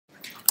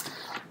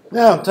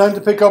Now, time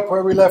to pick up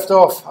where we left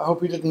off. I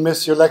hope you didn't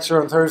miss your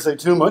lecture on Thursday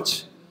too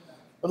much.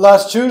 But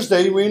last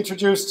Tuesday, we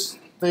introduced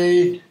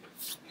the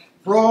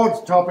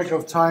broad topic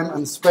of time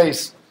and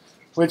space,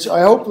 which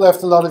I hope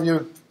left a lot of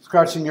you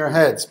scratching your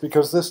heads,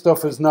 because this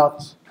stuff is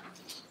not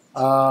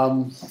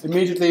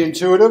immediately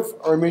intuitive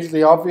or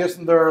immediately obvious,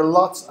 and there are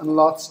lots and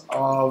lots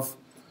of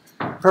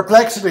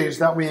perplexities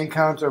that we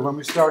encounter when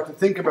we start to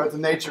think about the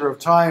nature of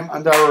time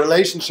and our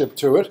relationship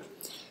to it,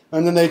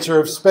 and the nature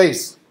of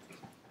space.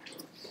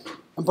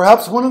 And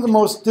perhaps one of the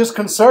most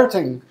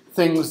disconcerting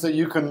things that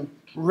you can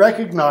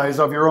recognize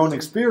of your own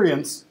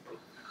experience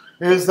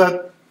is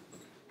that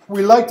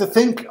we like to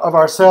think of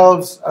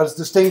ourselves as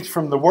distinct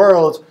from the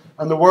world,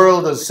 and the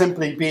world as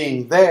simply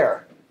being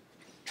there.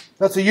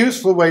 That's a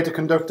useful way to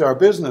conduct our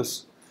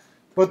business.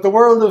 But the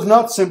world is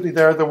not simply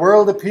there. The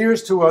world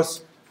appears to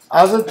us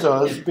as it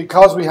does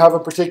because we have a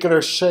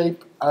particular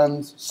shape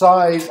and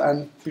size,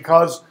 and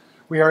because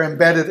we are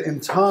embedded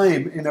in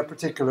time in a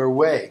particular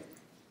way.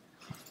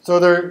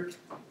 So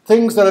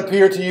things that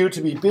appear to you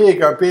to be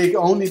big are big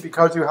only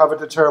because you have a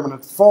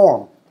determinate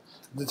form,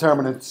 a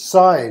determinate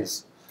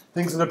size.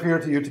 Things that appear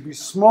to you to be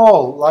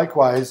small,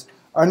 likewise,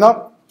 are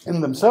not in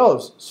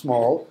themselves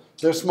small.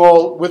 They're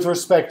small with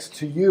respect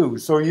to you.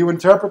 So you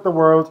interpret the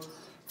world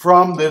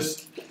from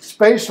this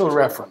spatial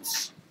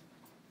reference.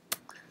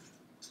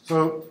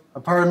 So a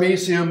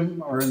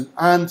paramecium or an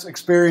ant would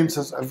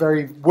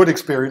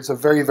experience a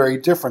very, very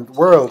different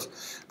world.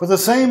 But the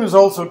same is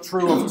also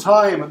true of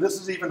time, and this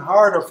is even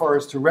harder for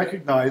us to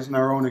recognize in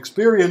our own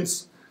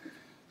experience,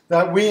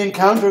 that we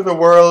encounter the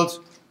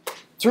world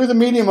through the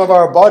medium of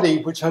our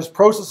body, which has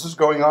processes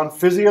going on,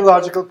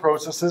 physiological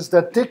processes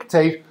that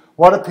dictate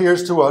what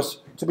appears to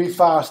us to be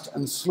fast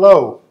and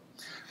slow.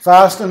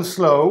 Fast and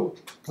slow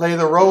play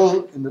the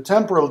role in the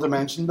temporal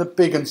dimension that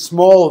big and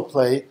small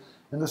play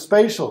in the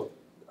spatial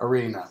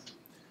arena.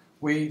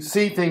 We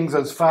see things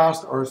as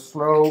fast or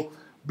slow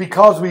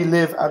because we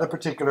live at a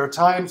particular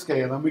time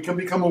scale, and we can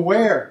become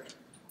aware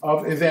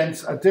of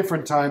events at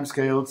different time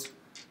scales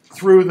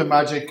through the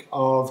magic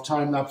of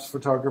time-lapse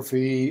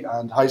photography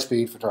and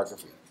high-speed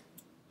photography.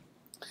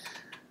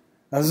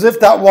 As if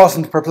that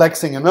wasn't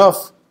perplexing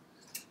enough,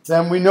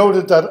 then we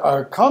noted that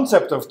our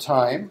concept of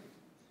time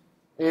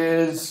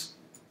is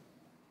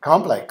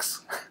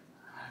complex.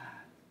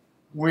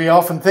 We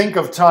often think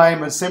of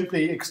time as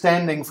simply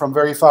extending from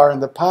very far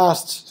in the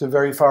past to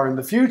very far in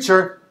the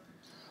future,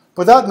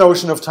 but that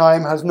notion of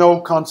time has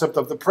no concept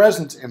of the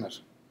present in it.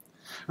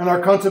 And our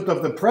concept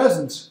of the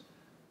present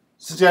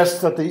suggests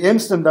that the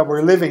instant that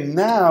we're living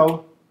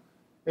now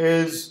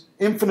is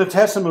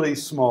infinitesimally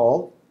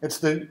small. It's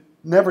the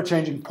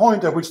never-changing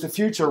point at which the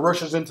future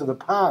rushes into the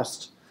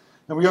past.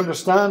 And we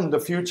understand the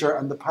future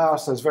and the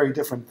past as very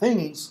different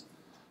things.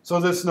 So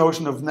this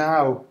notion of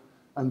now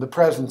and the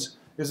present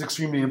is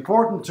extremely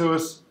important to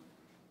us.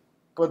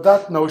 But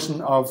that notion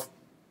of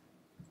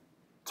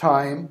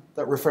time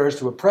that refers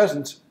to a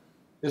present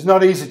is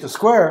not easy to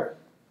square,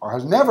 or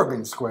has never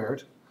been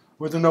squared,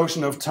 with the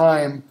notion of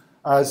time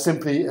as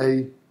simply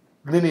a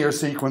linear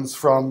sequence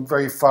from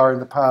very far in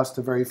the past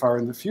to very far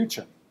in the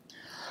future.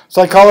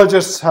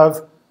 Psychologists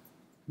have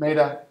made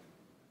a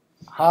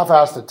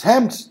half-assed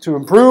attempt to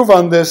improve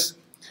on this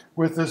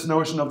with this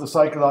notion of the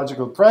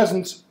psychological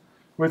present,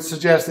 which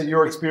suggests that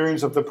your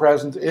experience of the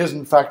present is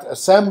in fact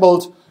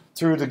assembled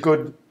through the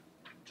good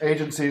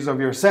agencies of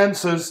your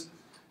senses.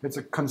 It's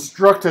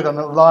constructed, and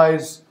it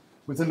lies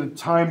within a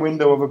time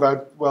window of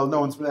about, well,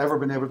 no one's ever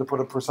been able to put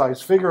a precise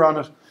figure on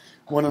it,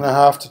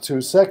 1.5 to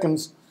 2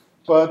 seconds,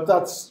 but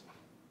that's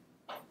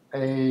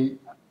an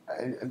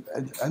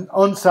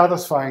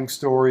unsatisfying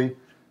story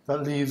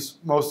that leaves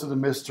most of the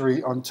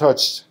mystery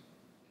untouched.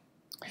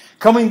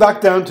 Coming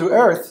back down to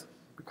earth,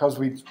 because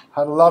we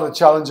had a lot of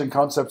challenging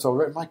concepts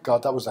already. My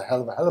God, that was a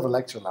hell of a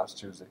lecture last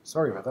Tuesday.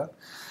 Sorry about that.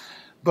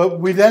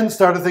 But we then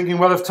started thinking,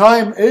 well, if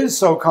time is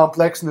so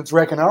complex and it's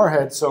wrecking our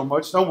heads so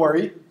much, don't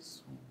worry.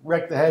 It's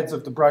wrecked the heads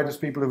of the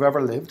brightest people who've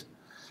ever lived.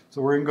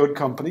 So we're in good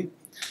company.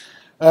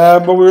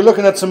 But we were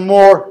looking at some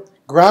more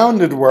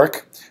grounded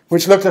work,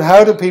 which looked at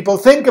how do people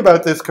think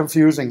about this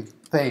confusing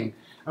thing.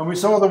 And we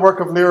saw the work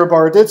of Lera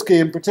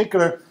Boroditsky in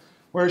particular,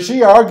 where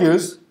she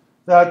argues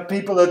that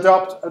people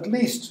adopt at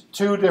least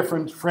 2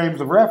 different frames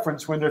of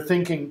reference when they're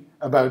thinking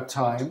about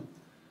time.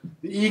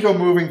 The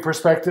ego-moving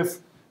perspective,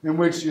 in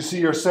which you see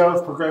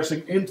yourself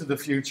progressing into the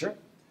future,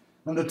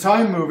 and the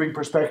time-moving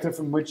perspective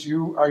in which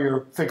you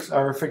are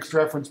a fixed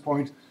reference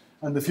point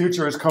and the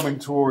future is coming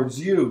towards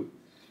you.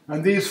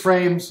 And these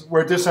frames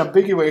were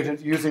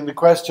disambiguated using the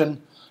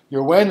question,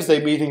 your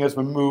Wednesday meeting has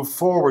been moved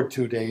forward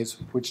 2 days,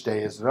 which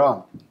day is it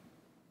on?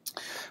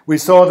 We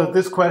saw that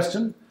this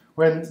question,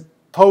 when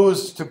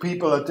posed to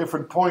people at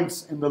different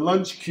points in the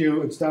lunch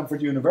queue at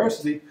Stanford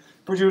University,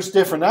 produced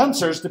different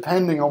answers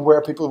depending on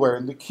where people were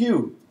in the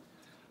queue.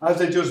 As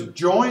they just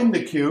joined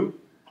the queue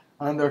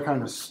and they're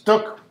kind of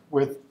stuck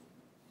with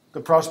the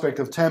prospect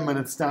of 10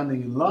 minutes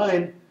standing in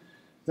line,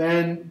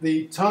 then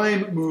the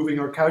time-moving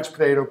or couch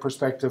potato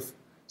perspective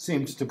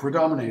seemed to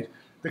predominate.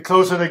 The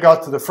closer they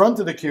got to the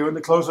front of the queue and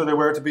the closer they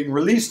were to being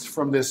released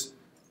from this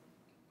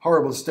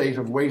horrible state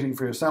of waiting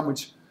for your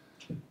sandwich,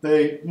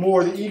 the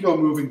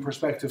ego-moving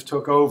perspective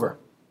took over.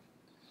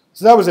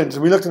 So that was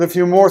interesting. We looked at a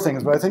few more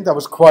things, but I think that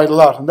was quite a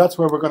lot, and that's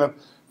where we're going to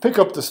pick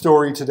up the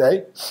story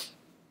today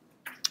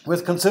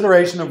with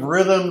consideration of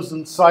rhythms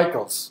and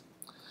cycles.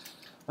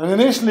 And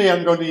initially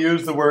I'm going to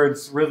use the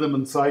words rhythm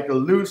and cycle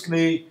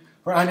loosely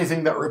for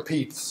anything that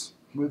repeats.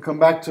 We'll come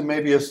back to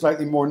maybe a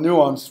slightly more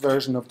nuanced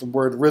version of the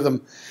word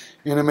rhythm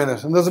in a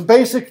minute. And there's a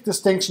basic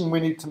distinction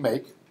we need to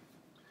make,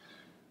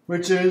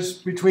 which is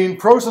between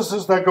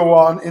processes that go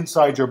on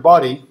inside your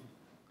body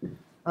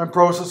and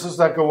processes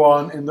that go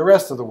on in the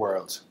rest of the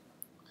world.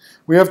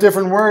 We have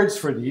different words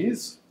for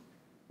these.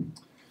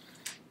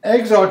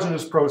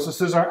 Exogenous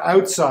processes are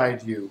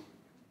outside you.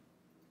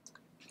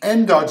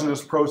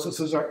 Endogenous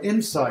processes are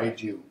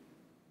inside you.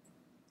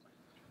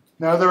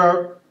 Now there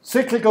are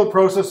cyclical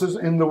processes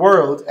in the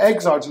world,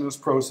 exogenous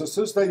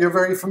processes that you're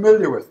very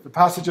familiar with. The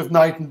passage of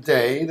night and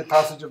day, the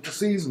passage of the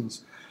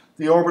seasons,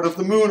 the orbit of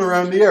the moon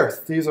around the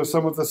earth. These are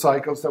some of the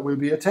cycles that we'll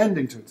be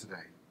attending to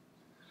today.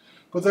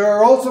 But there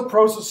are also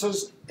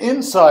processes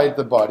inside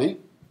the body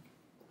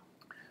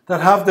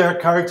that have their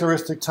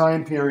characteristic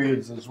time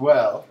periods as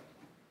well.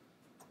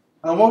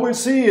 And what we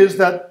see is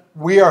that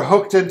we are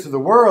hooked into the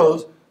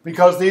world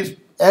because these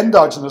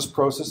endogenous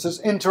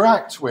processes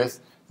interact with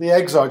the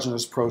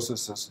exogenous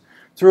processes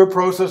through a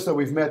process that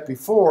we've met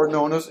before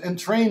known as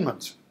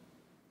entrainment.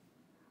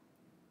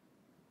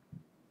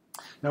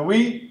 Now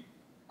we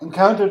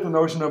encountered the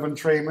notion of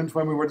entrainment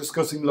when we were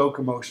discussing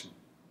locomotion.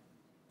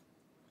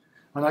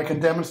 And I can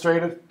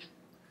demonstrate it.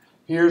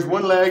 Here's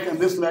one leg, and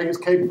this leg is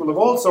capable of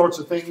all sorts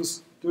of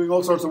things, doing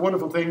all sorts of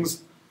wonderful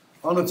things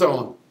on its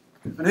own.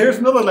 And here's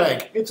another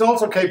leg. It's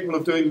also capable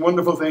of doing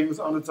wonderful things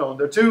on its own.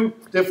 They're two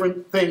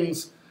different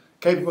things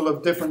capable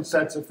of different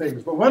sets of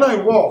things. But when I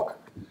walk,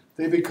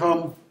 they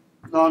become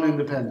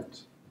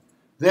non-independent.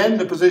 Then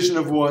the position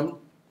of one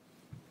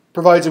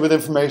provides you with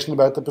information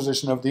about the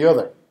position of the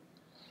other.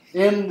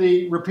 In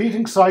the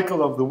repeating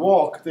cycle of the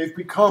walk, they've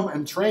become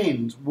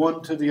entrained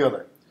one to the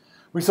other.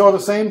 We saw the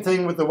same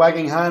thing with the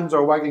wagging hands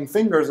or wagging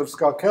fingers of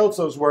Scott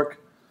Kelso's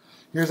work.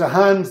 Here's a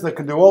hand that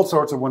can do all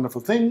sorts of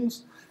wonderful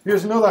things.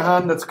 Here's another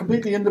hand that's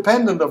completely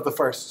independent of the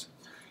first.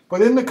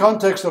 But in the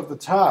context of the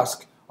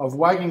task of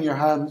wagging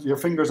your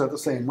fingers at the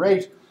same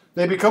rate,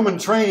 they become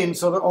entrained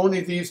so that only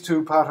these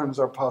two patterns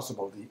are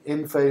possible, the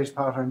in-phase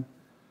pattern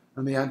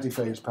and the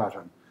anti-phase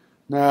pattern.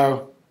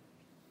 Now,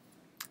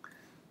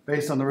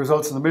 based on the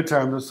results of the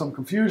midterm, there's some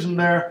confusion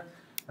there,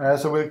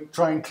 so we'll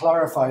try and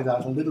clarify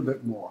that a little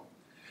bit more.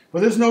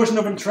 But this notion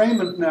of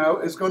entrainment now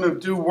is going to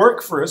do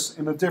work for us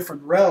in a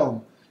different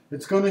realm.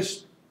 It's going to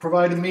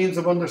provide a means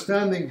of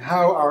understanding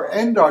how our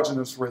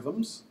endogenous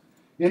rhythms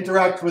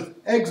interact with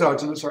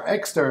exogenous or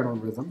external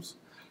rhythms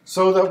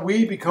so that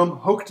we become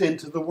hooked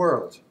into the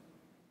world.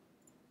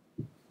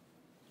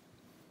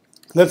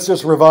 Let's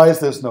just revise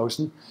this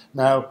notion.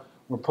 Now,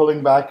 we're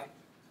pulling back.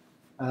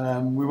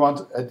 We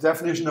want a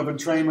definition of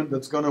entrainment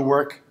that's going to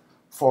work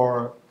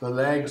for the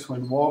legs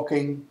when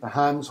walking, the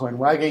hands when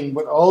wagging,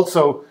 but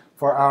also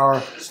for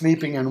our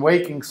sleeping and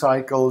waking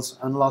cycles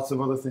and lots of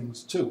other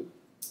things too.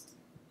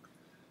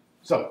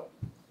 So,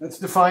 let's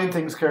define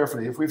things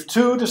carefully. If we have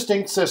two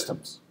distinct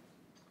systems,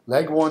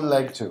 leg one,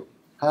 leg two,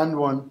 hand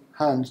one,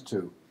 hand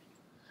two,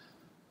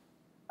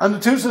 and the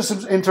two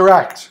systems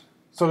interact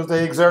so that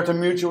they exert a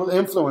mutual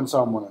influence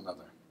on one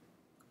another,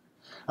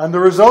 and the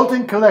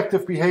resulting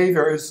collective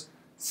behavior is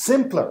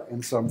simpler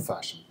in some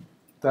fashion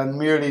than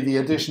merely the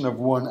addition of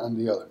one and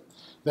the other,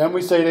 then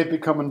we say they've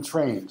become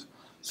entrained.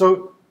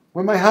 So,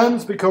 when my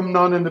hands become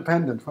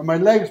non-independent, when my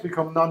legs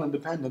become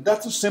non-independent,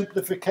 that's a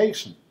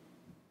simplification.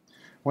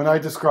 When I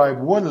describe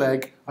one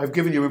leg, I've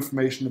given you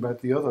information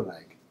about the other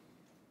leg.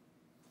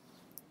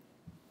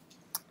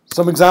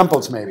 Some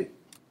examples, maybe.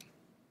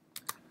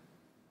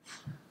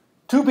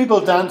 Two people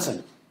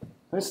dancing.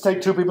 Let's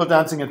take two people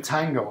dancing a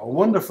tango, a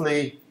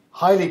wonderfully,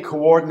 highly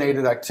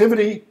coordinated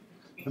activity.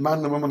 The man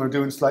and the woman are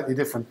doing slightly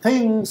different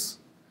things,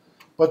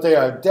 but they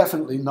are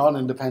definitely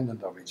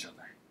non-independent of each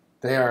other.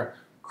 They are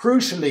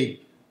crucially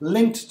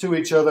linked to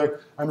each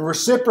other and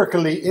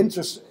reciprocally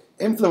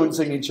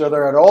influencing each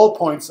other at all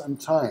points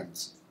and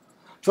times.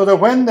 So that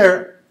when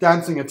they're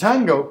dancing a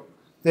tango,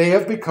 they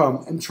have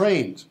become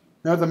entrained.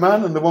 Now the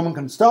man and the woman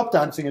can stop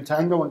dancing a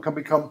tango and can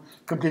become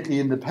completely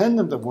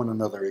independent of one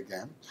another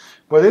again.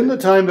 But in the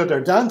time that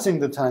they're dancing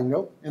the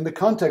tango, in the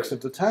context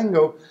of the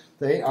tango,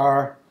 they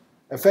are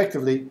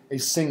effectively a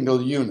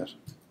single unit.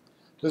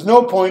 There's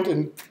no point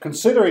in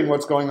considering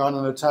what's going on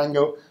in a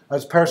tango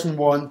as person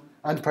one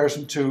and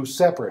person two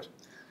separate.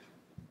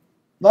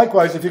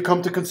 Likewise, if you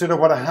come to consider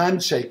what a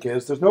handshake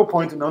is, there's no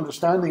point in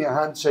understanding a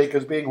handshake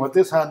as being what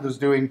this hand is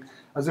doing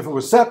as if it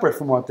was separate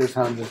from what this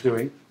hand is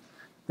doing.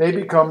 They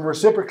become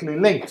reciprocally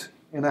linked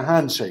in a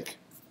handshake.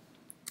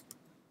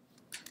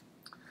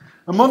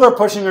 A mother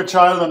pushing her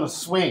child on a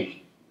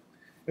swing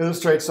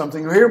illustrates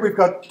something. Here we've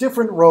got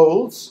different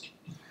roles.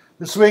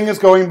 The swing is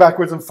going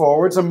backwards and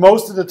forwards, and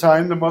most of the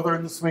time the mother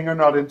and the swing are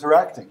not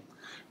interacting.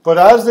 But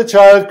as the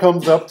child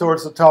comes up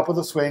towards the top of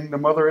the swing, the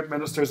mother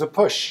administers a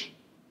push.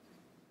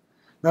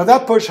 Now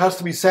that push has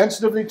to be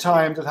sensitively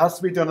timed, it has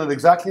to be done at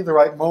exactly the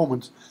right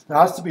moment. There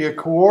has to be a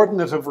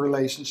coordinative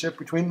relationship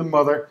between the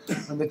mother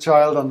and the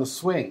child on the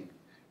swing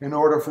in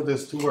order for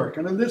this to work.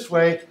 And in this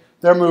way,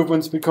 their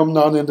movements become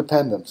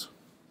non-independent.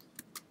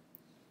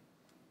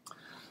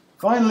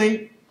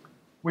 Finally,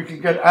 we can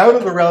get out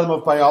of the realm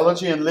of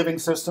biology and living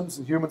systems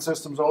and human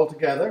systems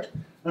altogether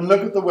and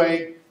look at the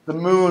way the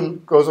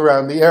moon goes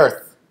around the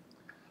Earth.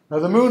 Now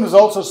the moon is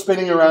also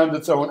spinning around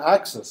its own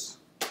axis.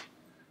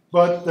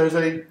 But there's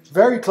a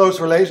very close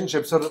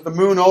relationship so that the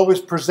moon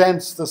always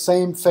presents the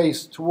same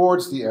face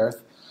towards the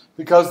Earth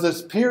because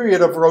this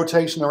period of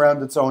rotation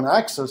around its own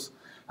axis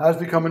has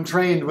become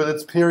entrained with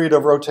its period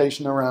of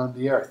rotation around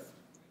the Earth.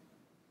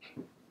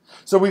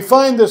 So we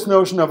find this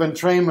notion of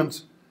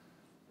entrainment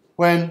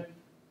when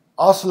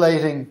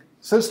oscillating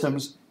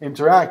systems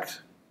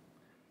interact.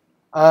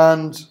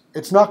 And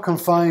it's not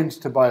confined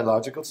to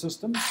biological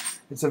systems.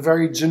 It's a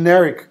very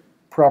generic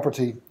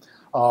property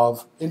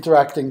of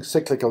interacting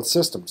cyclical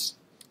systems.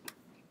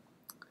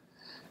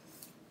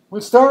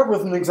 We'll start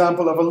with an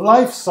example of a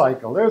life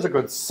cycle. There's a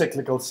good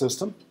cyclical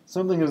system.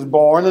 Something is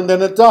born and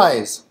then it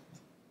dies.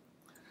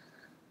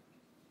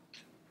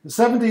 The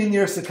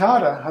 17-year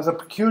cicada has a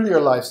peculiar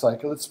life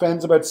cycle. It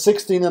spends about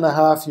 16 and a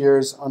half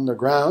years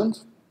underground.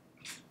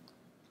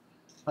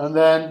 And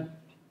then,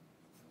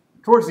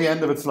 towards the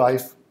end of its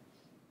life,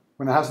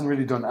 when it hasn't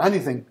really done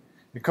anything,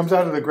 it comes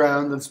out of the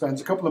ground and spends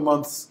a couple of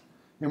months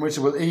in which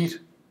it will eat,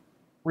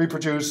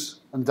 reproduce,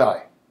 and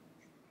die.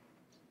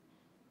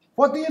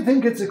 What do you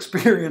think its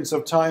experience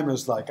of time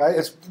is like?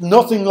 It's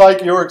nothing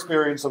like your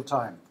experience of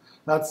time.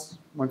 That's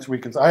much we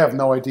can say. I have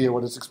no idea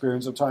what its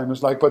experience of time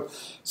is like, but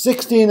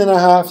 16 and a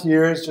half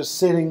years just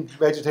sitting,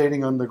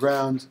 vegetating on the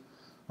ground,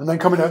 and then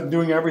coming out and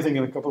doing everything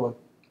in a couple of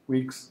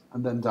weeks,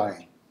 and then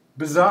dying.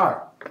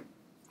 Bizarre.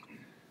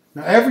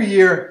 Now every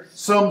year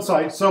some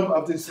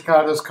of these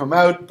cicadas come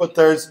out, but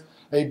there's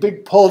a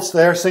big pulse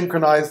there,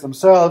 synchronized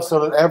themselves, so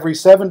that every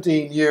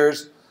 17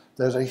 years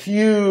there's a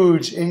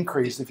huge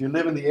increase. If you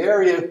live in the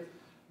area,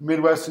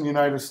 Midwestern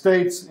United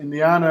States,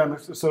 Indiana and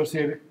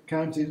associated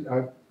counties,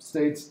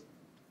 states,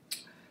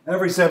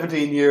 every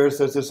 17 years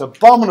there's this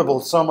abominable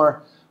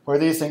summer where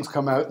these things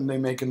come out and they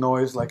make a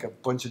noise like a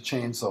bunch of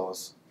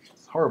chainsaws.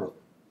 It's horrible.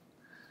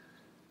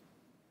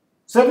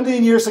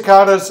 17-year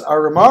cicadas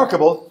are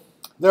remarkable.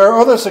 There are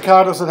other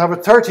cicadas that have a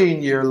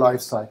 13-year life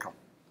cycle.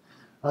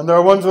 And there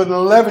are ones with an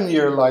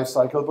 11-year life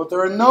cycle, but there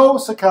are no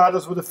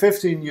cicadas with a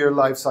 15-year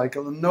life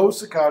cycle and no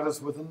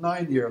cicadas with a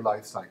 9-year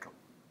life cycle.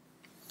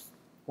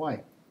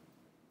 Why?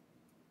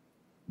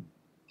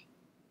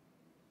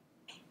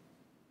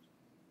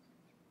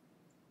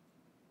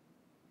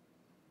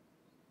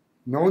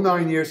 No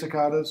 9-year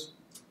cicadas,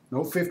 no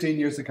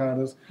 15-year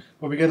cicadas,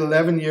 but we get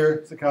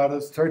 11-year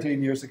cicadas,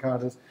 13-year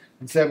cicadas,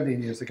 and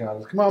 17-year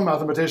cicadas. Come on,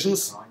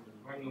 mathematicians.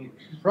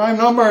 Prime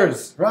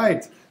numbers,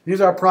 right. These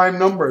are prime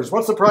numbers.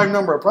 What's a prime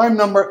number? A prime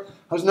number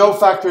has no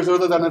factors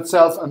other than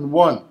itself and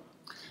 1.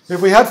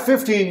 If we had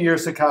 15-year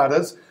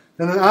cicadas,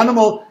 then an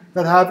animal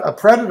that had a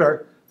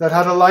predator that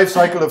had a life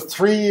cycle of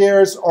 3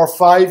 years or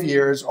 5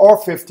 years or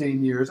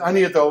 15 years,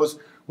 any of those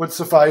would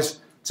suffice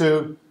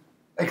to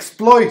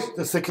exploit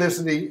the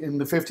cyclicity in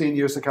the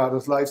 15-year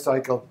cicada's life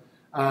cycle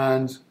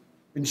and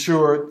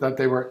ensure that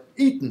they were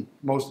eaten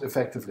most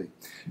effectively.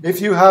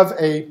 If you have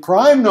a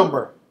prime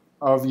number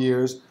of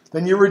years,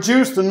 then you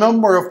reduce the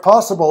number of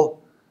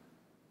possible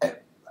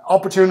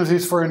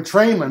opportunities for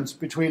entrainment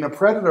between a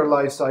predator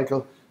life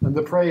cycle and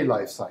the prey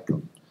life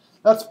cycle.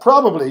 That's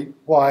probably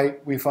why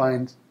we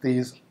find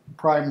these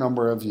prime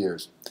number of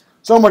years.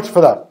 So much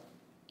for that.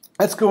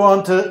 Let's go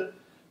on to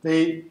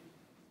the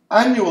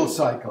annual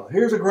cycle.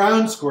 Here's a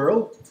ground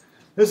squirrel.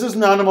 This is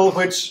an animal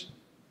which,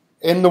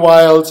 in the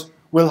wild,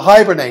 will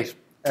hibernate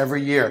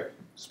every year.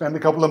 Spend a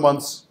couple of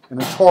months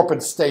in a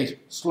torpid state,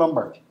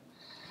 slumber.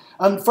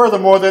 And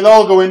furthermore, they'll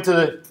all go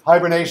into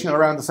hibernation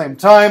around the same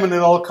time, and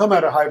they'll all come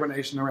out of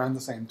hibernation around the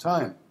same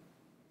time.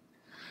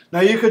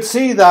 Now you could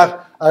see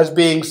that as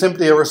being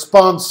simply a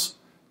response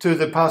to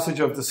the passage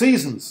of the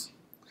seasons.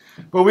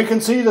 But we can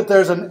see that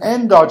there's an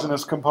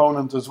endogenous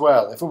component as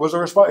well. If it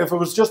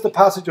was just the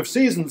passage of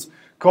seasons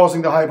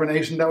causing the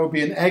hibernation, that would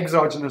be an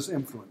exogenous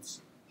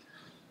influence.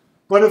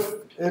 But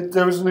if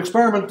there was an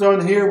experiment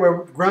done here where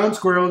ground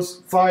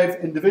squirrels,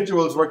 5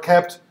 individuals, were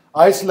kept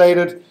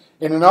isolated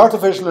in an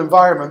artificial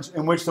environment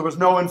in which there was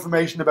no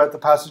information about the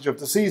passage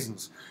of the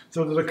seasons.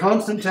 So there's a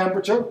constant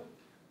temperature,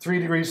 3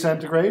 degrees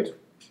centigrade. It'd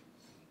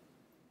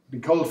be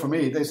cold for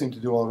me, they seem to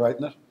do all right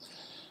in it.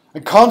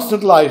 And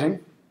constant lighting,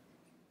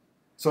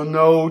 so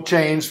no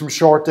change from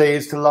short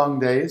days to long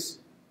days.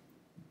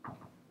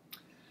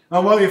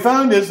 And what we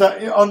found is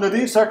that under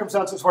these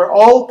circumstances where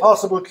all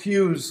possible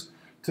cues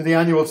to the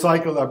annual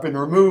cycle have been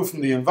removed from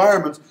the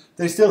environment,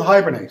 they still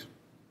hibernate.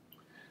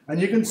 And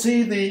you can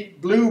see the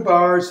blue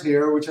bars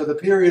here, which are the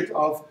period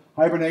of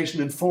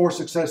hibernation in 4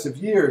 successive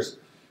years.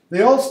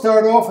 They all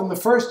start off in the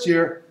first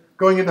year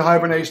going into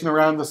hibernation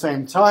around the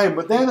same time.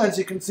 But then, as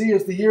you can see,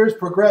 as the years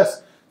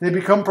progress, they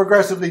become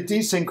progressively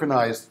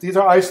desynchronized. These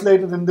are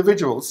isolated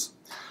individuals.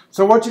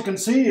 So what you can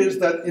see is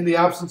that in the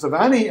absence of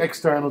any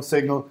external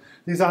signal,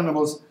 these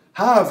animals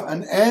have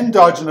an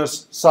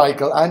endogenous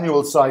cycle,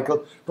 annual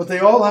cycle, but they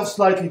all have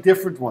slightly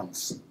different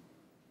ones.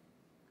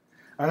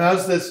 And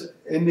as this,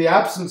 in the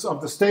absence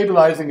of the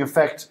stabilizing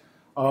effect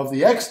of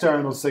the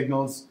external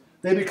signals,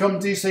 they become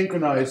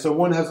desynchronized. So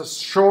one has a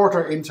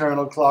shorter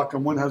internal clock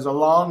and one has a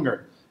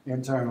longer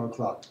internal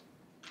clock.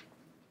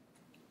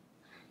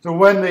 So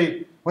when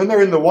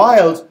they're in the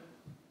wild,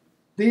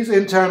 these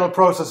internal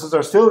processes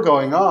are still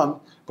going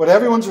on, but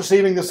everyone's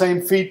receiving the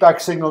same feedback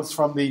signals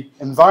from the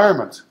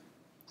environment.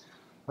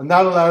 And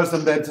that allows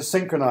them then to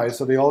synchronize,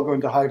 so they all go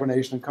into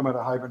hibernation and come out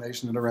of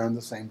hibernation at around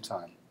the same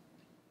time.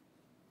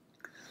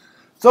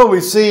 So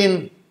we've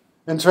seen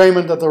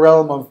entrainment at the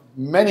realm of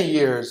many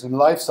years in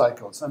life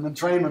cycles, and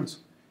entrainment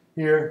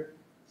here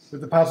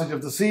with the passage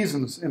of the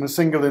seasons in a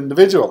single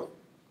individual.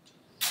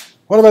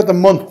 What about the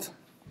month?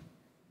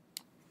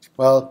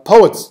 Well,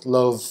 poets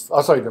love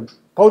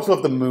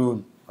the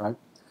moon, right?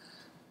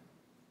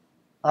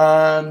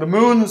 And the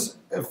moon's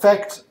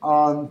effect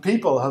on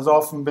people has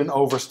often been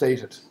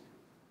overstated.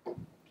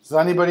 Is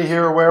anybody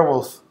here a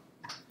werewolf?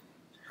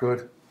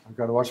 Good. I've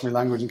got to watch my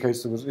language in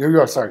case there was... Here you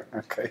are, sorry.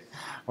 Okay.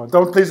 Well,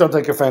 please don't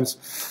take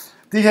offense.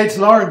 D.H.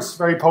 Lawrence,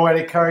 very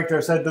poetic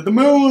character, said that the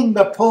moon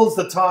that pulls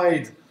the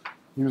tide.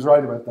 He was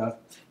right about that.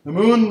 The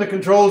moon that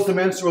controls the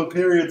menstrual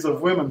periods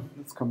of women.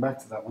 Let's come back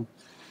to that one.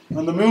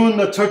 And the moon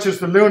that touches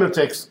the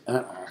lunatics.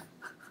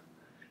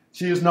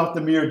 She is not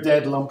the mere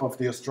dead lump of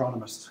the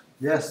astronomist.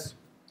 Yes.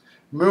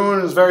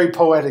 Moon is very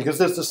poetic. Is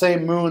this the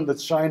same moon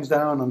that shines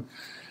down on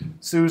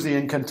Susie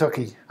in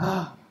Kentucky?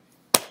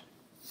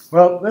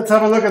 Well, let's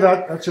have a look at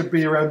that. That should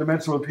be around the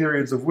menstrual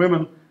periods of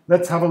women.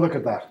 Let's have a look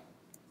at that.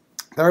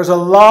 There is a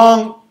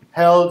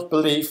long-held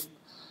belief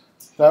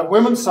that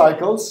women's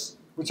cycles,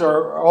 which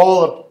are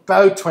all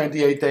about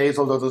 28 days,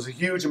 although there's a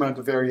huge amount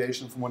of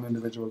variation from one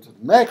individual to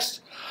the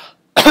next,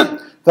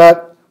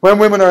 that when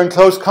women are in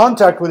close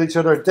contact with each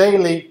other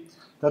daily,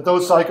 that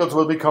those cycles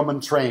will become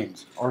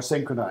entrained or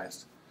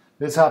synchronized.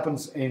 This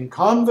happens in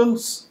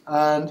convents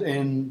and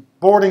in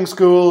boarding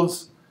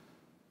schools.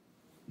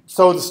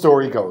 So the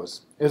story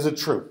goes. Is it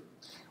true?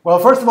 Well,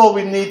 first of all,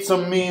 we need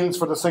some means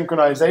for the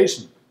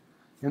synchronization.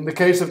 In the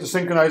case of the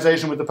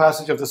synchronization with the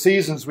passage of the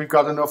seasons, we've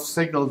got enough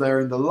signal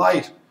there in the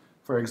light,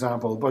 for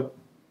example, but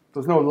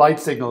there's no light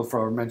signal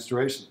for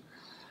menstruation.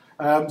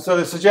 So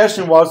the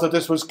suggestion was that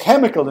this was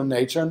chemical in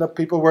nature and that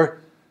people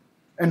were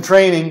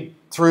entraining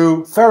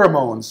through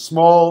pheromones,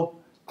 small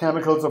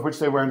chemicals of which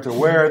they weren't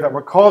aware, that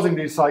were causing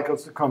these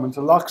cycles to come into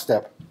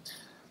lockstep.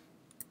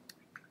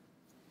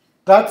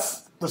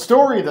 That's the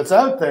story that's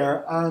out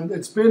there, and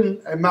it's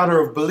been a matter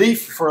of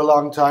belief for a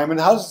long time and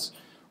has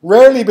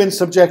rarely been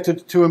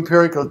subjected to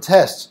empirical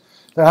tests.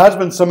 There has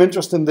been some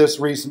interest in this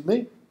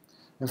recently.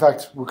 In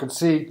fact, we could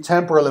see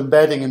temporal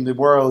embedding in the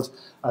world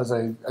as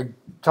a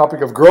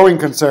topic of growing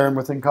concern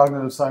within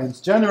cognitive science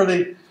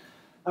generally,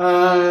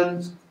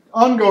 and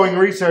ongoing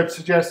research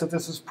suggests that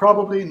this is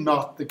probably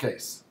not the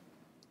case.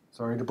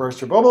 Sorry to burst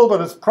your bubble,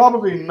 but it's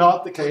probably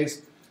not the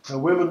case that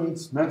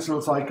women's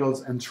menstrual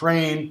cycles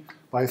entrain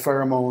by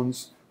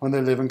pheromones when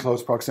they live in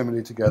close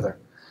proximity together.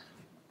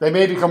 They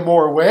may become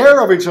more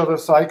aware of each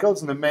other's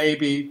cycles, and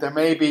there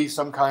may be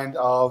some kind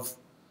of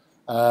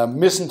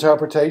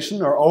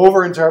misinterpretation or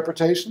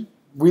overinterpretation.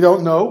 We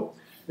don't know.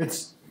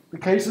 The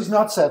case is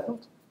not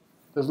settled.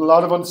 There's a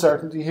lot of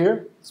uncertainty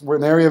here. We're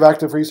an area of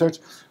active research,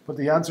 but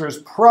the answer is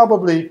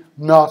probably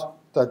not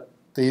that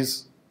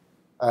these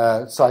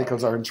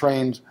cycles are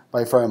entrained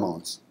by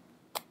pheromones.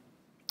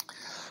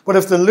 But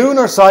if the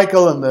lunar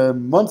cycle and the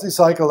monthly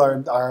cycle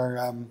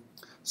are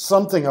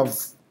something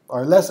of,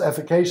 are less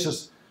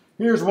efficacious,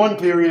 here's one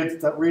period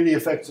that really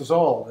affects us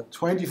all, the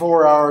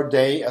 24-hour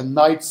day and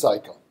night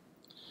cycle,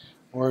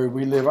 where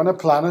we live on a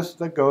planet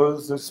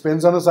that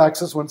spins on its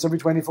axis once every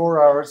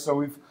 24 hours, so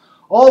we've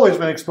always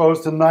been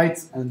exposed to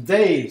nights and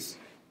days.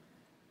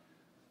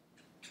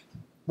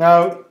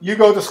 Now, you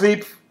go to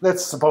sleep,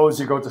 let's suppose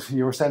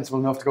you're sensible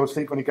enough to go to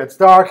sleep when it gets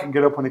dark and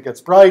get up when it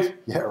gets bright.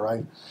 Yeah,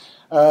 right.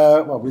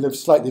 Well, we live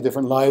slightly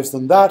different lives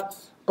than that,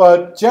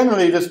 but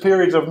generally this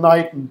period of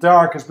night and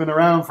dark has been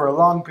around for a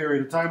long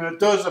period of time, and it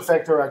does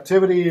affect our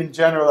activity. In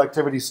general,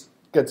 activity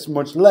gets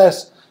much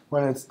less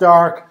when it's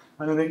dark,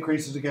 and it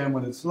increases again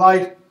when it's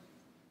light.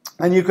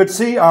 And you could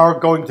see our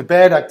going to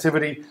bed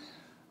activity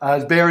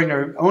as bearing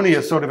only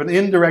a sort of an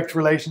indirect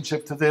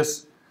relationship to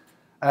this.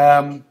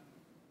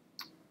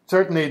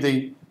 Certainly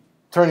the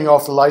turning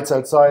off the lights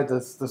outside,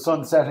 the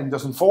sun setting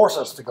doesn't force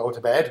us to go to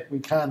bed. We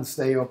can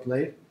stay up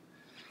late.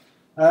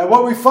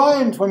 What we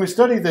find when we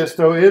study this,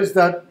 though, is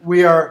that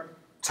we are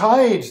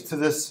tied to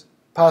this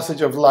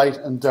passage of light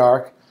and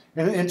dark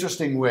in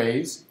interesting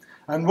ways.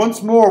 And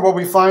once more, what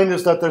we find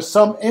is that there's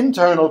some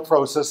internal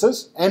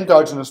processes,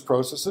 endogenous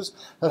processes,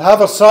 that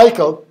have a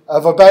cycle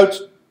of about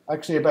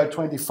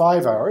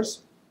 25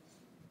 hours.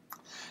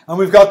 And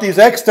we've got these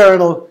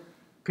external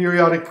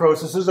periodic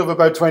processes of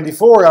about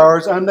 24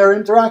 hours, and they're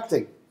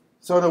interacting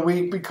so that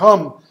we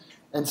become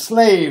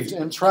enslaved,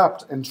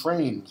 entrapped,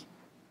 entrained,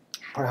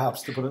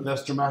 perhaps, to put it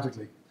less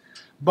dramatically.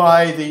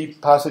 by the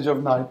passage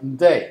of night and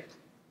day.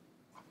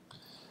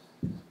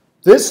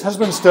 This has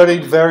been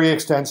studied very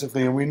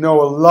extensively, and we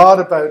know a lot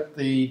about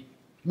the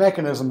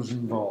mechanisms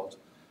involved.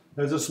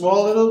 There's a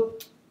small little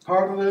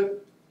part of the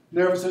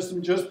nervous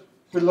system just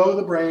below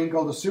the brain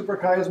called the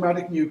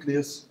suprachiasmatic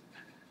nucleus.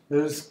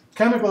 There's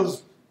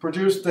chemicals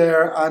produced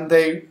there, and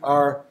they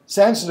are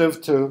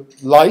sensitive to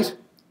light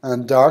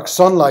and dark,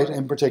 sunlight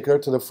in particular,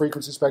 to the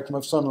frequency spectrum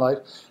of sunlight.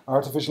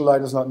 Artificial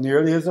light is not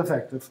nearly as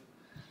effective.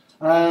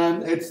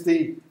 And it's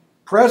the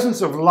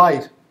presence of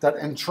light that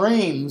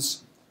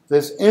entrains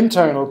this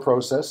internal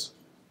process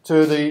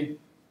to the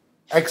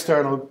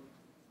external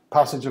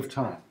passage of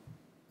time.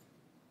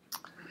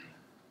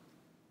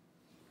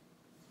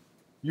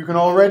 You can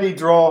already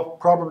draw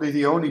probably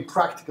the only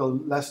practical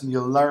lesson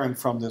you'll learn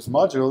from this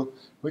module,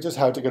 which is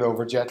how to get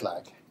over jet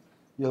lag.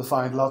 You'll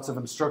find lots of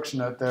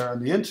instruction out there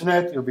on the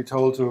internet. You'll be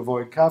told to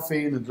avoid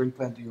caffeine and drink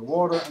plenty of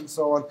water and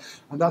so on.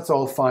 And that's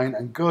all fine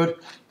and good.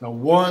 The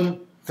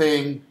one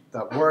thing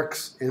that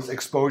works is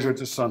exposure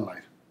to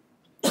sunlight.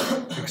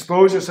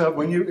 Expose yourself.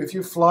 If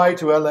you fly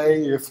to LA,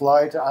 you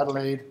fly to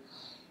Adelaide,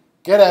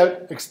 get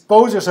out,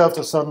 expose yourself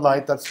to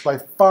sunlight. That's by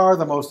far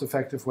the most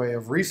effective way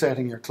of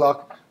resetting your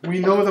clock. We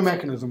know the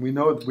mechanism.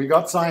 We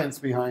got science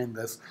behind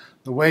this.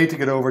 The way to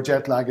get over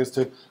jet lag is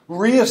to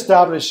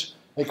re-establish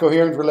a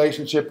coherent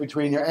relationship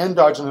between your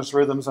endogenous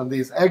rhythms and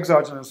these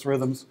exogenous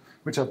rhythms,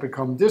 which have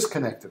become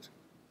disconnected.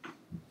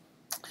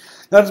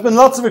 Now, there's been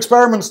lots of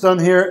experiments done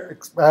here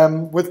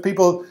with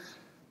people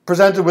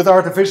presented with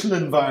artificial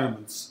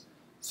environments.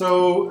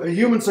 So a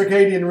human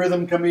circadian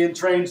rhythm can be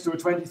entrained to a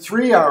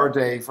 23-hour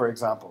day, for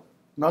example,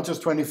 not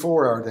just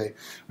 24-hour day.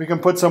 We can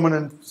put someone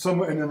in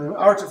an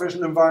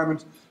artificial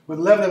environment with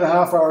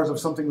 11.5 hours of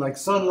something like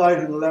sunlight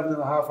and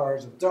 11.5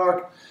 hours of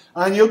dark,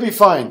 and you'll be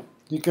fine.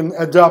 You can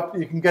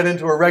get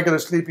into a regular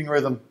sleeping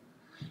rhythm.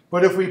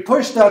 But if we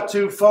push that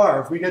too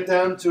far, if we get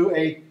down to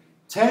a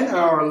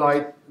 10-hour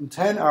light and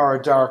 10-hour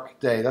dark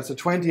day, that's a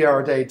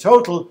 20-hour day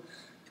total,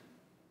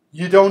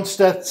 you don't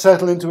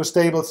settle into a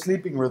stable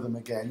sleeping rhythm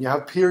again. You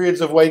have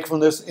periods of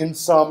wakefulness,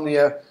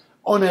 insomnia,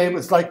 unable.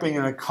 It's like being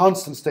in a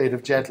constant state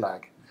of jet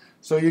lag.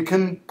 So you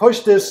can push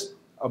this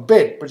a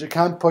bit, but you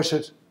can't push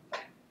it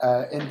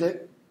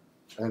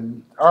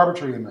in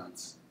arbitrary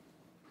amounts.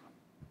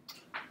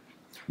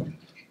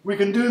 We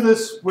can do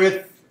this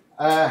with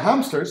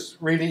hamsters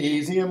really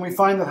easy, and we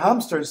find that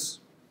hamsters'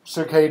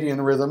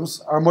 circadian rhythms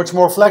are much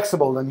more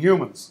flexible than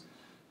humans.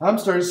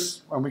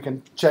 Hamsters, and we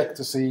can check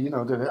to see,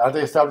 are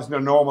they establishing their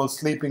normal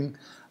sleeping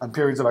and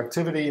periods of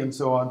activity and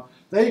so on.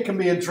 They can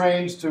be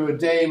entrained to a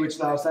day which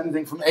lasts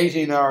anything from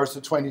 18 hours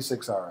to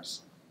 26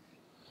 hours.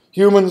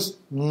 Humans,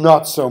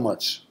 not so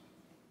much.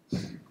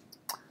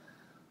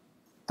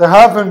 There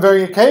have been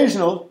very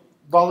occasional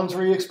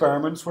voluntary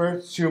experiments where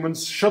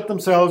humans shut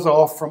themselves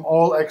off from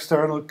all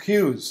external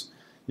cues.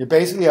 You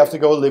basically have to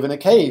go live in a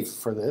cave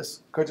for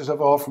this. Cut yourself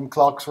off from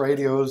clocks,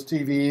 radios,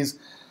 TVs,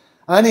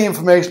 any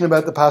information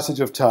about the passage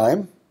of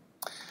time.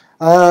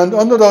 And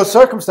under those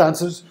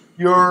circumstances,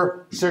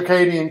 your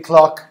circadian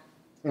clock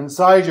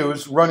inside you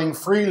is running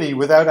freely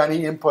without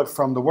any input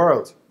from the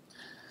world.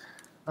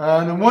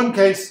 And in one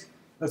case,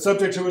 a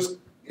subject who was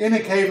in a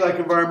cave-like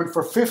environment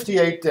for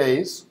 58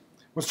 days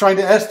was trying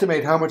to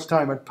estimate how much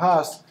time had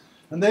passed,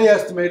 and they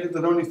estimated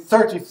that only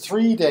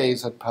 33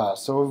 days had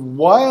passed, so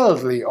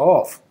wildly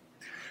off.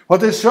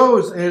 What this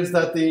shows is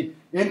that the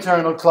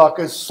internal clock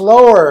is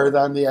slower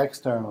than the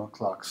external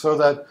clock, so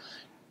that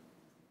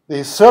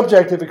the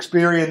subjective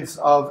experience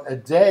of a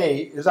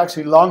day is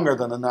actually longer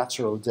than a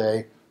natural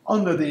day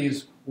under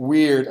these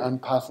weird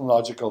and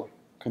pathological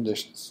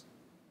conditions.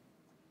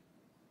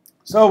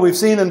 So we've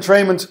seen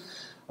entrainment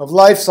of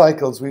life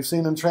cycles. We've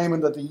seen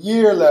entrainment at the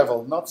year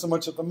level, not so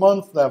much at the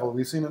month level.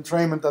 We've seen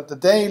entrainment at the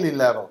daily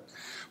level.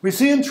 We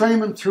see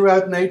entrainment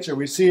throughout nature.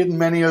 We see it in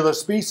many other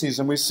species,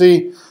 and we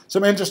see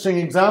some interesting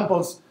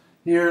examples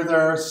here.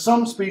 There are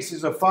some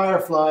species of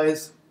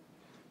fireflies.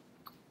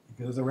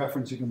 As a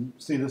reference, you can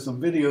see this on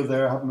video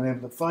there. I haven't been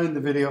able to find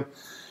the video.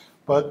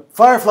 But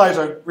fireflies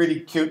are really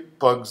cute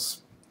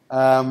bugs.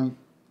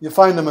 You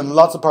find them in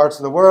lots of parts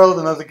of the world,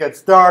 and as it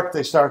gets dark,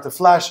 they start to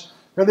flash.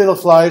 They're little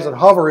flies that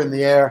hover in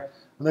the air,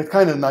 and they're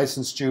kind of nice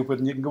and stupid,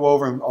 and you can go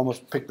over and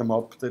almost pick them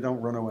up. They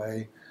don't run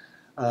away.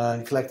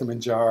 You collect them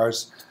in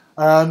jars.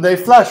 And they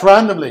flash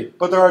randomly,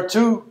 but there are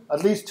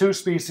at least two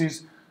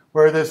species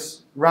where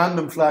this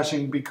random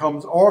flashing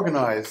becomes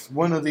organized.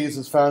 One of these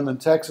is found in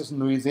Texas and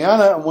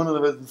Louisiana, and one of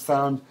them is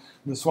found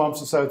in the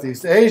swamps of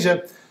Southeast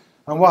Asia.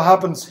 And what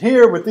happens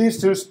here with these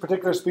two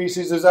particular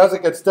species is as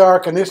it gets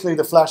dark, initially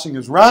the flashing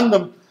is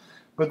random,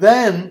 but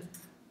then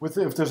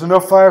if there's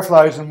enough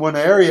fireflies in one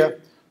area,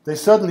 they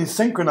suddenly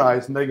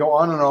synchronize and they go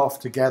on and off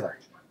together.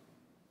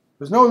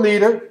 There's no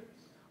leader,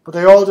 but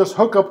they all just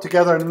hook up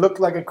together and look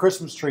like a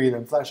Christmas tree,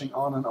 then flashing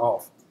on and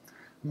off.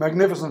 A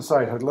magnificent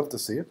sight. I'd love to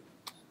see it.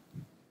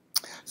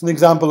 It's an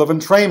example of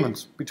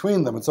entrainment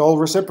between them. It's all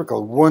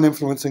reciprocal, one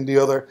influencing the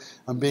other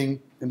and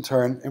being, in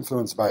turn,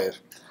 influenced by it.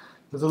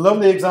 There's a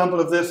lovely example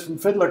of this from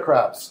fiddler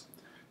crabs.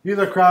 These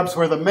are crabs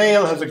where the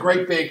male has a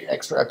great big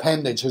extra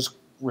appendage.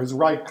 his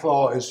right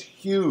claw is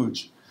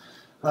huge.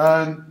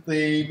 And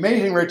the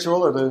mating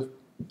ritual, or the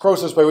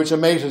process by which a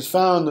mate is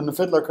found in the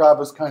fiddler crab,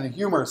 is kind of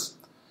humorous.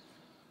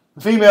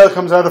 The female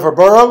comes out of her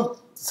burrow,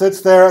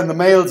 sits there, and the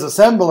males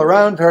assemble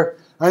around her,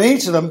 and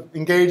each of them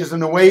engages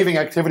in a waving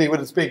activity with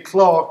its big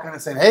claw, kind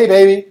of saying, "Hey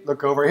baby,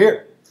 look over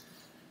here."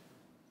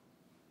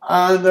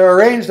 And they're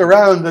arranged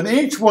around, and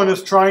each one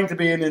is trying to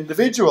be an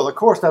individual. Of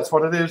course, that's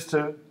what it is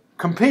to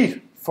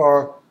compete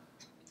for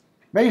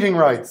mating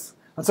rights.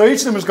 And so each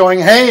of them is going,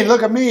 "Hey,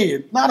 look at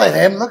me, not at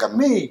him, look at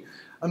me."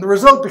 And the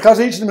result, because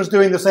each of them is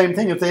doing the same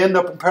thing, is they end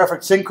up in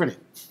perfect synchrony.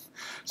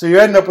 So you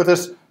end up with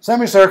this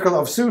semicircle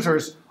of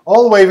suitors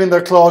all waving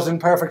their claws in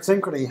perfect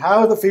synchrony.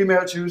 How the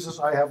female chooses,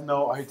 I have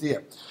no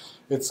idea.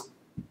 It's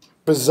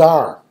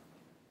bizarre.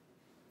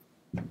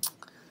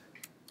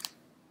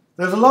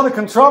 There's a lot of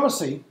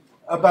controversy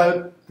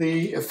about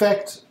the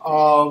effect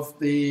of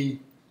the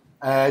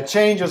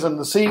changes in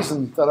the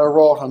season that are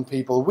wrought on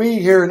people. We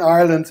here in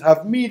Ireland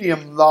have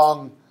medium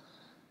long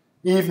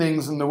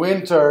evenings in the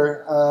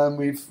winter, and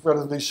we've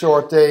relatively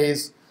short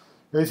days.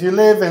 If you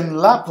live in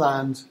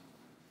Lapland,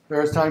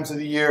 there's times of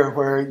the year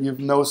where you've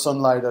no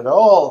sunlight at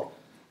all.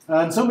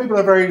 And some people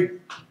are very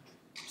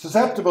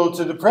susceptible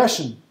to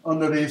depression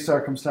under these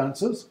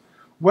circumstances.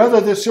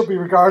 Whether this should be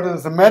regarded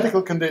as a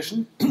medical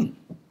condition, it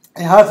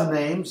has a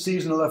name,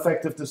 seasonal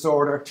affective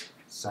disorder.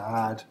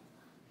 Sad,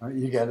 right?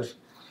 You get it.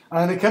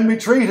 And it can be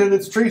treated,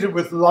 it's treated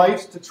with light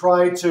to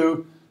try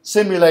to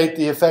simulate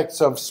the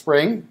effects of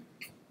spring.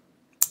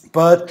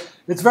 But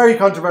it's very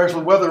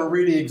controversial whether it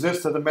really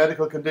exists as a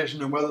medical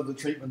condition and whether the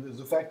treatment is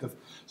effective.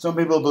 Some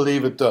people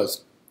believe it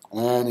does.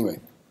 Anyway.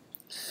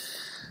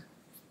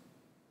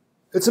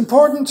 It's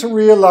important to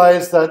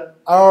realize that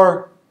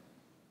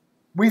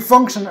we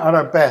function at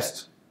our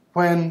best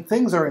when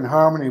things are in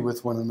harmony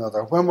with one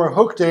another, when we're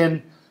hooked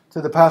in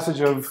to the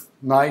passage of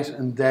night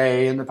and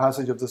day and the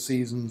passage of the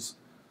seasons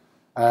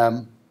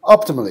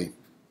optimally.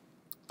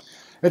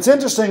 It's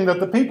interesting that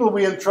the people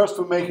we entrust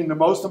with making the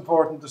most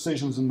important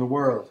decisions in the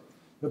world,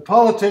 the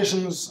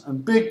politicians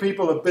and big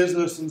people of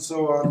business and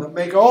so on, that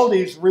make all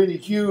these really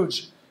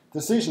huge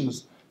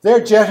decisions,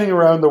 they're jetting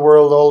around the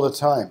world all the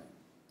time,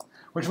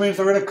 which means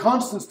they're in a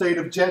constant state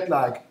of jet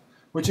lag,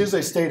 which is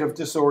a state of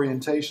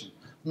disorientation.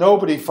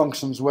 Nobody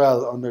functions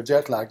well under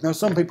jet lag. Now,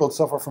 some people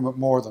suffer from it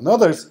more than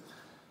others,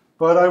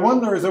 but I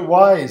wonder, is it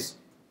wise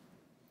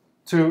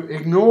to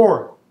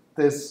ignore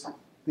the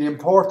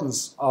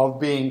importance of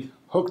being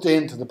hooked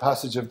into the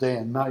passage of day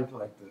and night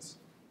like this?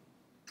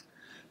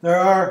 There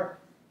are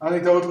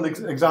anecdotal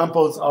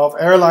examples of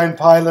airline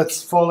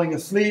pilots falling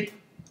asleep.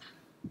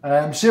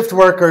 Shift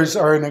workers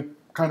are in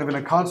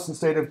a constant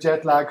state of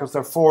jet lag because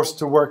they're forced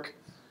to work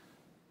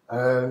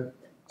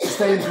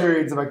sustained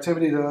periods of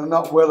activity that are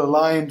not well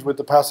aligned with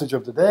the passage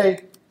of the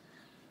day.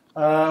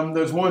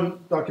 There's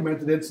one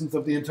documented instance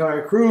of the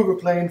entire crew of a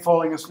plane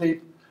falling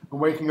asleep and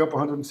waking up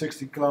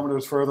 160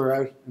 kilometers further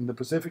out in the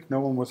Pacific.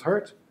 No one was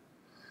hurt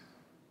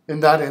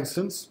in that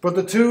instance. But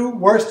the two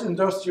worst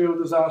industrial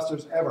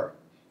disasters ever,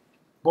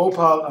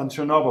 Bhopal and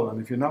Chernobyl,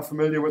 and if you're not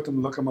familiar with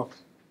them, look them up.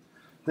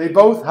 They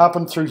both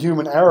happened through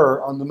human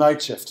error on the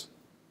night shift.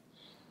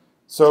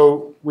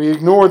 So we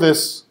ignore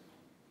this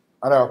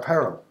at our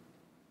peril.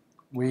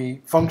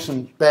 We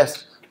function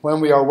best when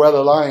we are well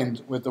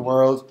aligned with the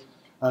world,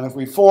 and if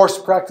we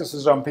force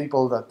practices on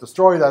people that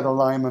destroy that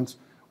alignment,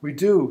 we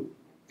do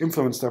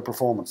influence their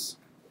performance.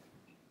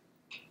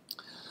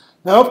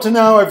 Now, up to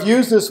now, I've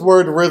used this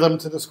word rhythm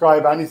to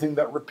describe anything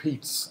that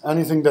repeats,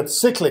 anything that's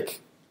cyclic.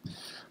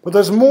 But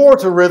there's more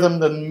to rhythm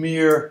than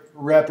mere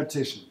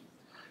repetition.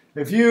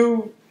 If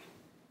you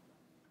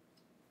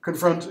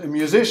confront a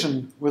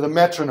musician with a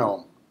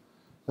metronome,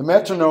 the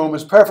metronome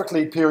is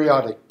perfectly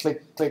periodic.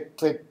 Click, click,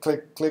 click,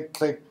 click, click,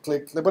 click,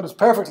 click, click, but it's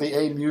perfectly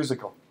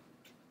amusical.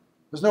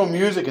 There's no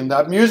music in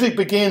that. Music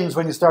begins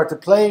when you start to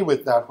play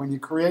with that, when you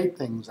create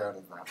things out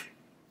of that.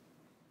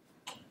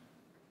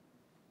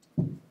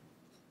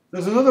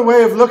 There's another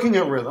way of looking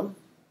at rhythm,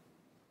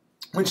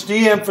 which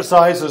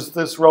de-emphasizes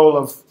this role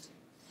of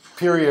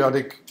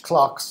periodic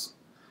clocks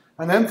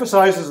and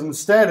emphasizes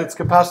instead its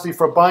capacity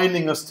for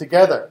binding us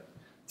together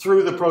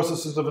through the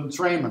processes of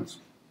entrainment.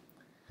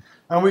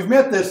 And we've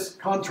met this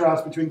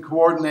contrast between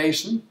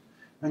coordination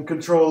and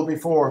control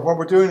before. What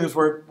we're doing is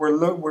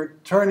we're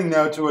turning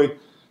now to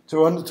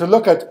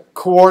look at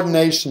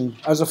coordination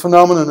as a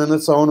phenomenon in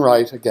its own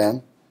right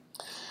again.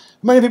 How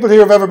many people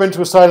here have ever been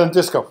to a silent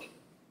disco?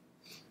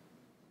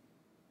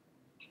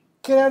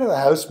 Get out of the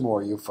house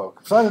more, you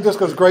folk. Silent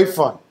disco is great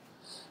fun.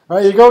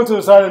 Right, you go to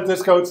a silent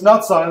disco, it's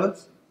not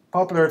silent,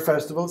 popular at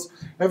festivals.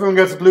 Everyone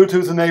gets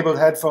Bluetooth-enabled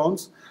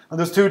headphones, and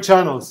there's two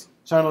channels,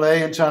 channel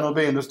A and channel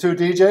B, and there's two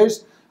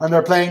DJs, and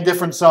they're playing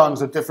different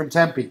songs at different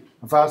tempi,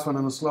 a fast one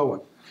and a slow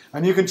one.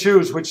 And you can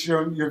choose which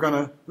you're going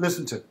to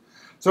listen to.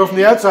 So from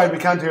the outside, we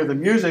can't hear the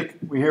music.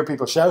 We hear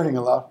people shouting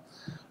a lot.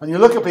 And you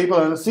look at people,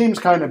 and it seems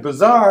kind of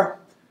bizarre,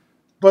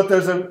 but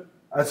there's a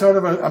sort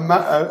of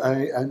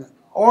an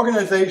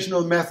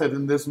organizational method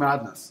in this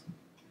madness,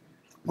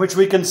 which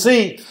we can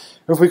see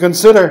if we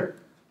consider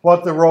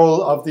what the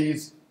role of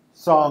these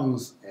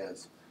songs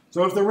is.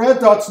 So if the red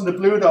dots and the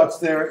blue dots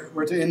there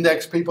were to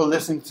index people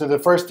listening to the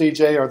first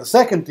DJ or the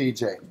second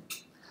DJ,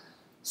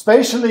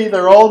 spatially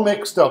they're all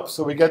mixed up,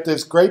 so we get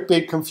this great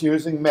big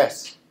confusing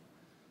mess.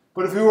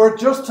 But if we were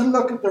just to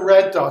look at the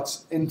red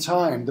dots in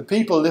time, the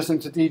people listening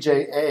to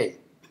DJ A,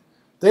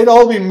 they'd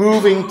all be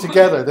moving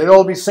together, they'd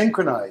all be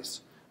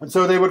synchronized, and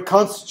so they would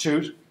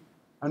constitute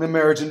an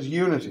emergent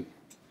unity.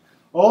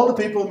 All the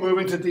people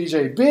moving to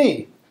DJ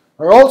B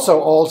are also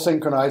all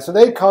synchronized, so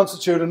they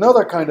constitute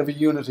another kind of a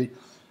unity.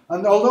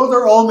 And although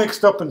they're all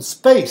mixed up in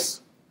space,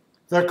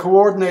 they're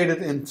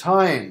coordinated in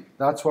time.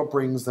 That's what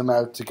brings them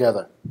out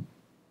together.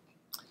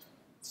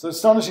 It's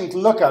astonishing to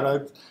look at.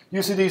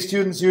 UCD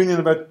Students' Union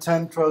about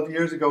 10, 12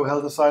 years ago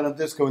held a silent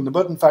disco in the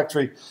Button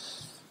Factory.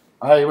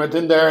 I went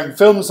in there and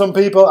filmed some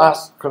people,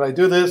 asked, could I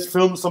do this?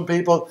 Filmed some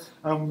people,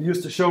 and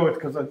used to show it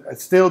because a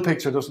still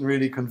picture doesn't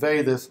really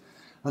convey this.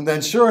 And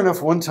then sure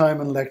enough, one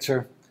time in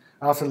lecture,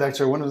 after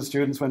lecture, one of the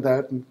students went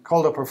out and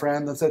called up her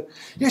friend and said,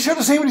 you should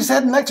have seen what he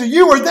said in lecture,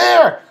 you were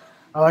there!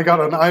 And I got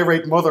an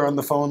irate mother on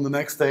the phone the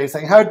next day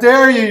saying, how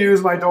dare you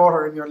use my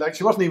daughter in your lecture?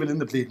 She wasn't even in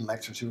the bleeding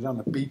lecture, she was on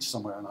the beach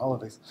somewhere on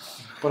holidays.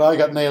 But I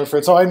got nailed for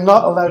it, so I'm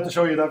not allowed to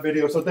show you that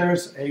video. So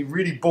there's a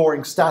really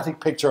boring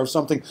static picture of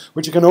something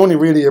which you can only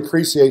really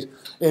appreciate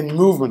in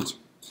movement.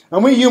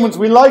 And we humans,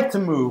 we like to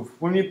move.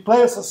 When you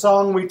play us a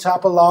song, we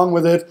tap along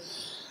with it.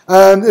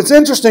 And it's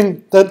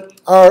interesting that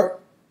our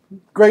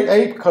great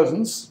ape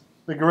cousins,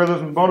 the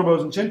gorillas and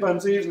bonobos and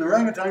chimpanzees and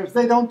orangutans,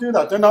 they don't do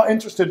that. They're not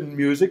interested in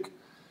music.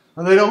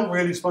 And they don't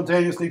really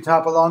spontaneously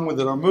tap along with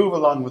it or move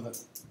along with it.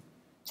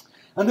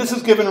 And this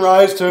has given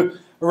rise to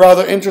a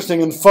rather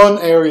interesting and fun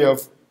area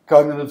of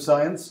cognitive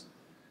science.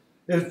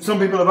 Some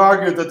people have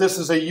argued that this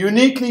is a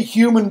uniquely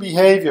human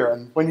behavior.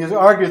 And when you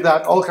argue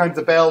that, all kinds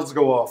of bells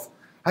go off.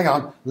 Hang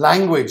on,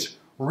 language,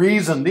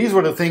 reason, these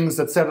were the things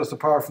that set us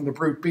apart from the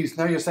brute beast.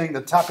 Now you're saying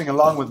that tapping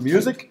along with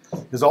music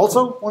is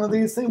also one of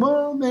these things?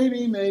 Well,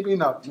 maybe, maybe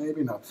not,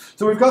 maybe not.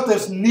 So we've got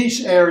this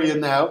niche area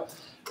now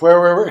where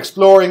we're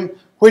exploring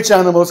which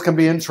animals can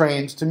be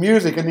entrained to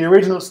music. And the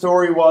original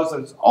story was that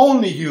it's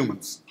only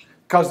humans,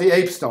 because the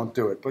apes don't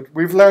do it. But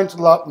we've learned a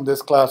lot in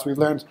this class. We've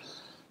learned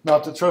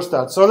not to trust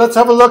that. So let's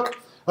have a look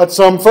at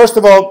first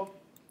of all,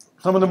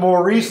 some of the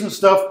more recent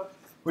stuff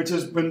which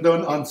has been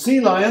done on sea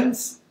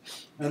lions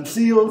and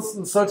seals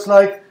and such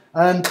like.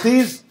 And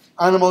these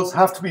animals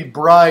have to be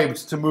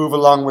bribed to move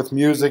along with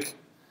music.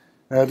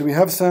 Do we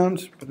have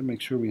sound? Better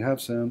make sure we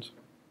have sound.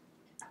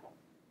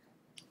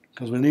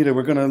 Because we need it.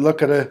 We're going to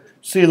look at a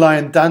sea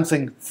lion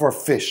dancing for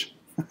fish.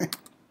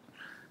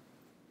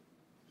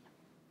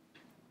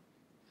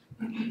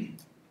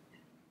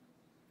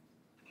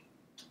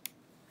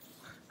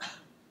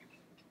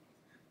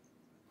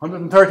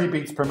 130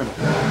 beats per minute.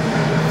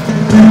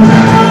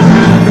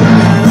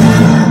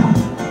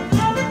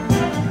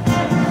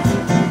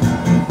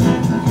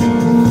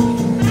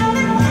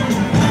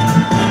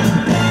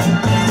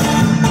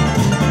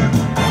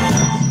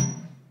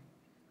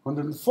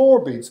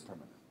 $104 beats per minute.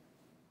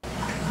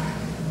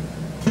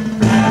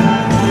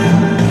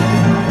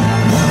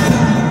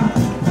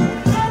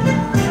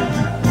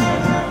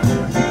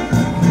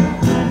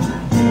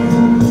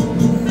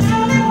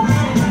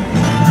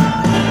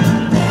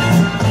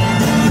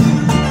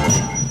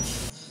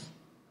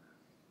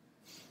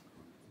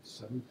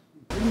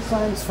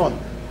 Science fun.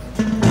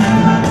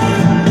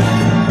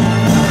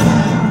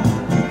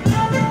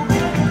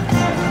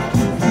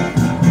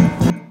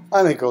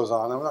 And it goes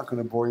on. I'm not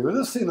going to bore you with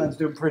this. Sea line's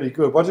doing pretty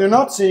good. What you're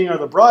not seeing are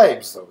the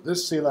bribes, though.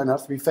 This sea line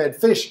has to be fed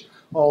fish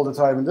all the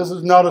time, and this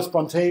is not a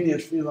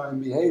spontaneous feline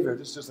behavior.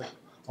 This is just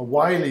a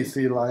wily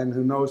sea lion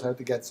who knows how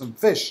to get some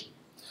fish.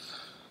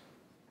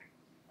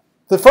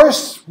 The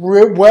first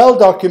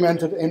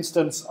well-documented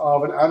instance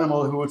of an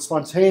animal who would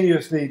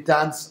spontaneously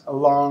dance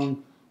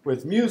along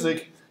with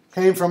music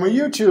came from a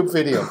YouTube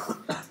video.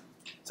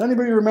 Does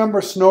anybody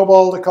remember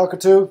Snowball the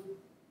cockatoo?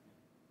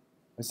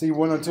 I see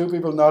one or two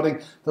people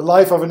nodding. The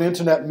life of an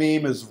internet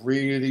meme is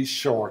really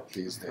short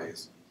these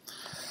days.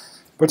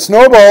 But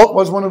Snowball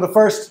was the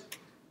first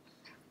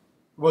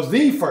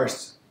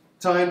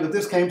time that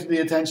this came to the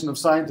attention of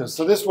scientists.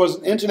 So this was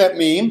an internet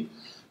meme.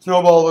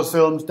 Snowball was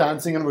filmed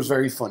dancing and it was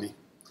very funny.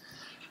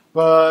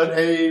 But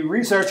a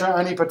researcher,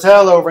 Annie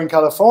Patel, over in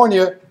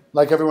California,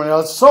 like everyone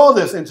else, saw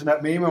this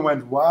internet meme and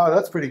went, wow,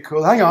 that's pretty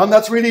cool. Hang on,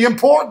 that's really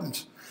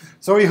important.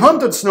 So he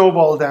hunted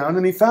Snowball down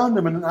and he found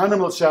him in an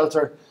animal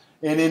shelter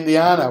in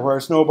Indiana where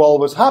Snowball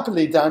was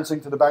happily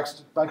dancing to the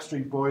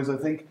Backstreet Boys, I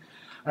think,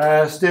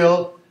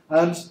 still.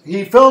 And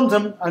he filmed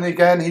him, and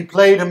again, he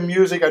played him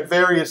music at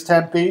various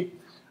tempi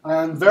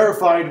and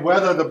verified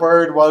whether the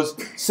bird was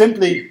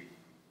simply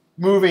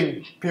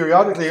moving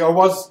periodically or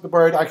was the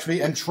bird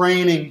actually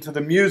entraining to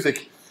the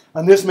music.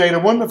 And this made a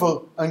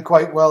wonderful and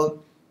quite well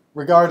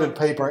regarded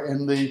paper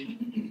in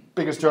the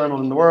biggest journal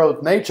in the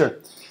world, Nature.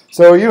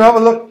 So you have a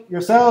look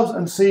yourselves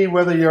and see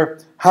whether you're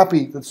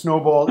happy that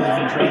Snowball is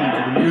entraining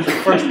to the music.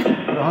 First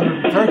at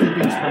 130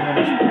 beats per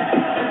minute.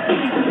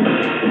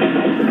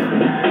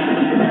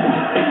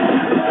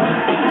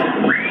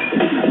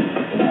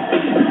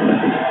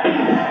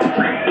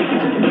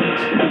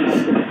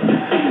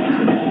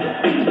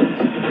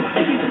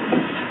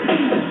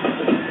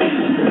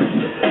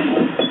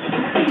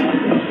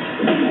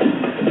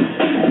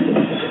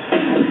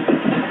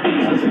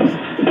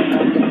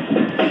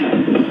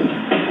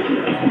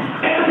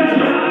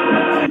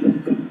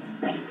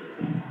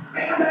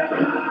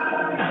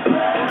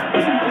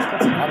 It's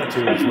got some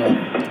attitude as well.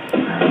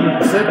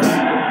 6.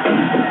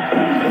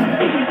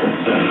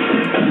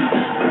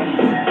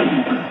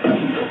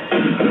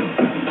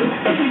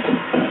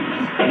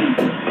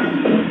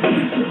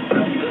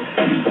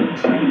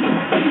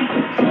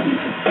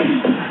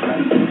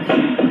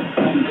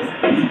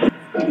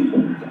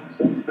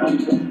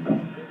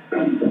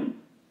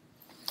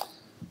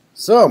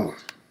 So,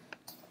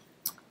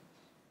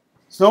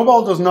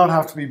 Snowball does not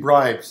have to be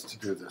bribed to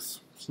do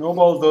this.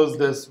 Snowball does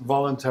this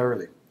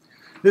voluntarily.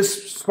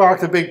 This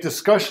sparked a big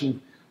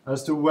discussion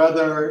as to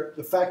whether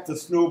the fact that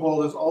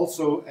Snowball is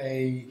also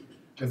a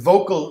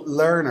vocal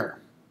learner,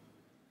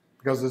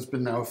 because there's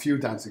been now a few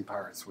dancing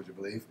parrots, would you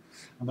believe,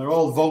 and they're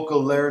all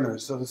vocal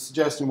learners. So the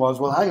suggestion was,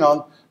 well, hang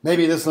on,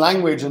 maybe this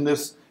language and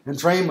this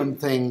entrainment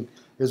thing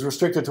is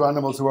restricted to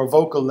animals who are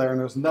vocal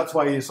learners, and that's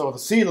why you saw the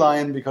sea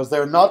lion, because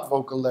they're not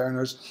vocal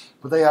learners,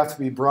 but they have to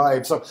be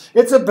bribed. So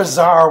it's a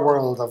bizarre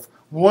world of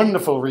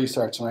wonderful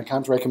research, and I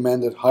can't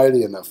recommend it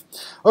highly enough.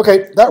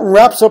 Okay, that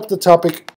wraps up the topic